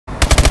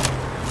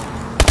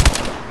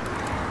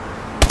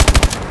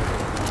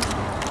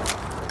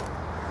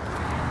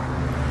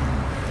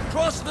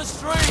the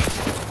street!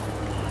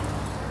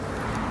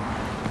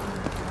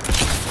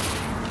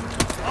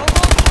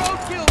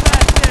 Roadkill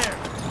back there!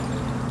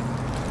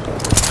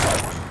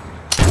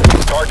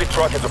 Target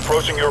truck is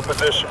approaching your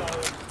position.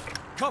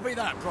 Copy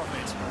that,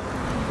 Prophet.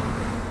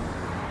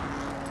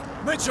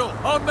 Mitchell,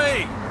 on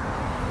me!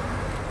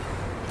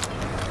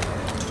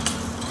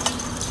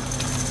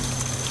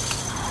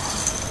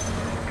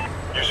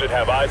 You should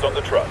have eyes on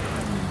the truck.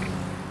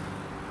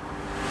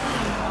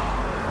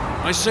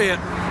 I see it.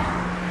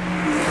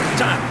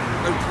 Damn,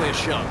 no clear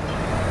shot.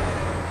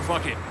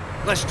 Fuck it,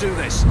 let's do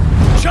this.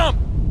 Jump!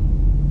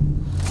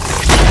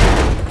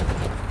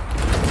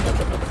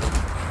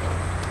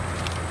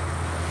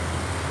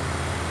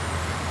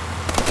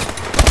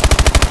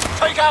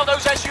 Take out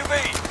those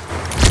SUVs!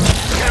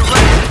 Get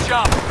ready to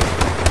jump!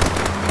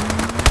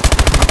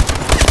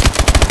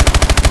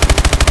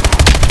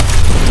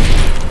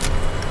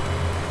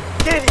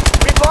 Diddy,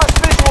 we've lost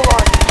visual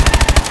on you.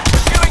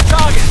 Pursuing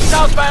target,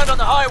 southbound on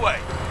the highway.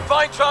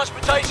 Find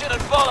transportation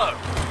and follow.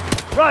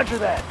 Roger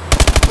that.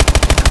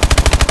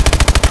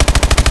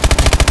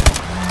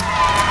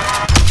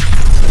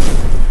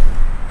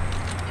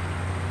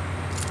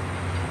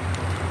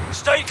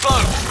 Stay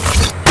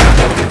close.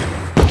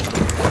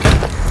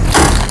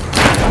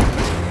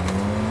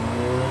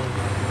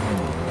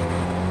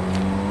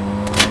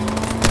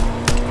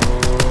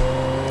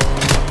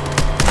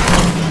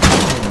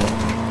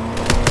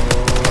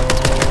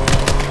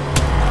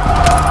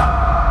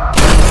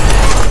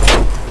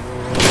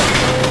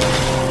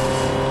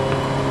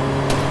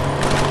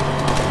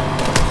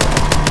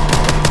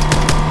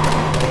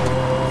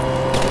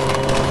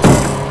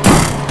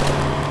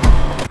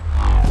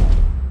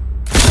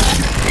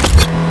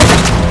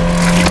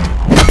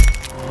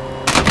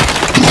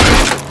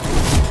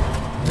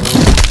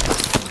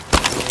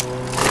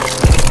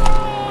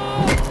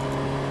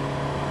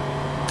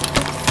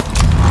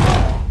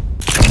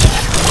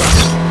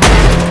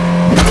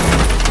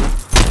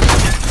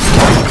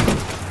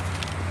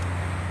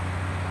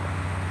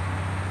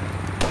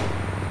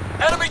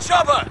 Enemy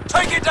chopper!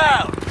 Take it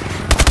down!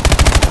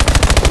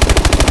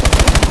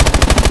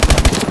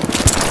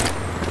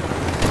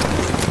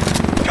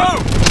 Go!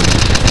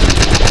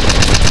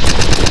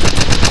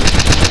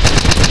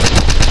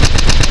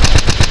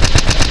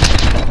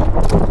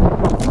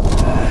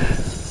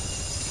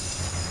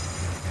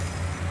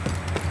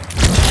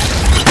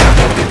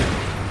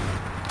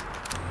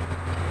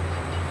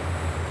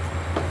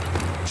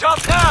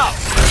 Jump now!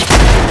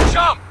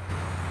 Jump!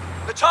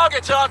 The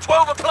target's at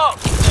 12 o'clock!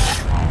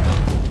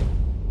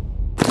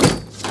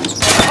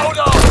 Hold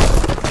on!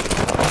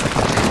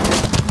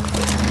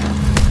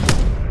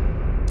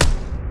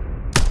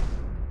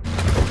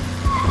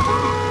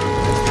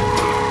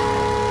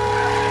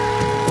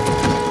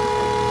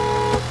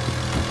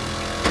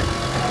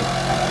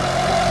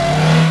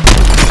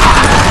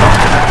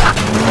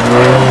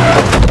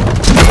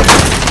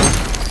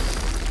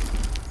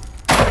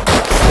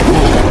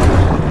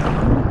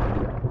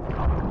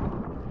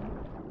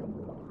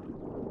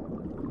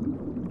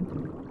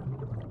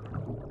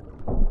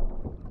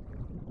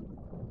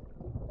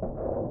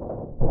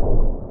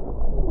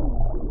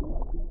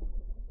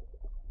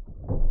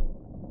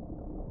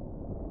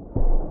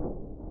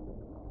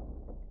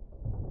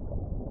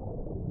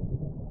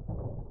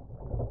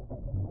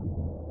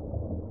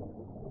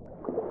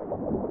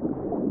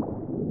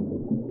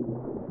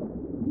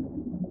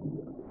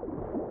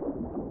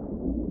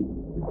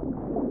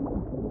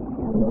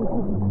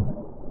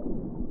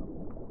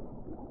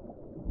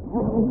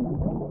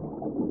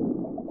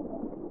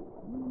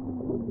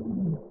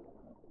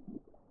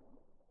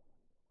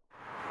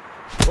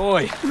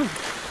 Boy,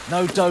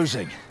 no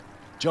dozing.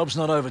 Job's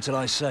not over till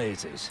I say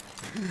it is.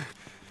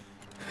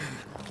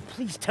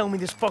 Please tell me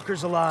this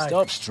fucker's alive.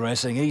 Stop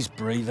stressing, he's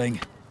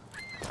breathing.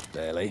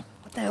 Barely.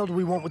 What the hell do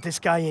we want with this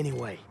guy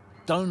anyway?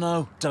 Don't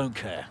know, don't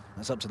care.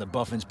 That's up to the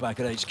boffins back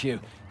at HQ. You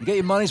get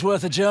your money's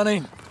worth of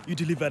journey? You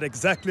delivered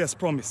exactly as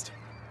promised.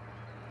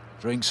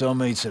 Drinks on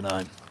me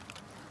tonight.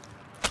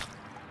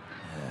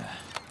 Yeah.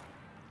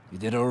 You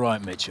did all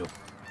right, Mitchell.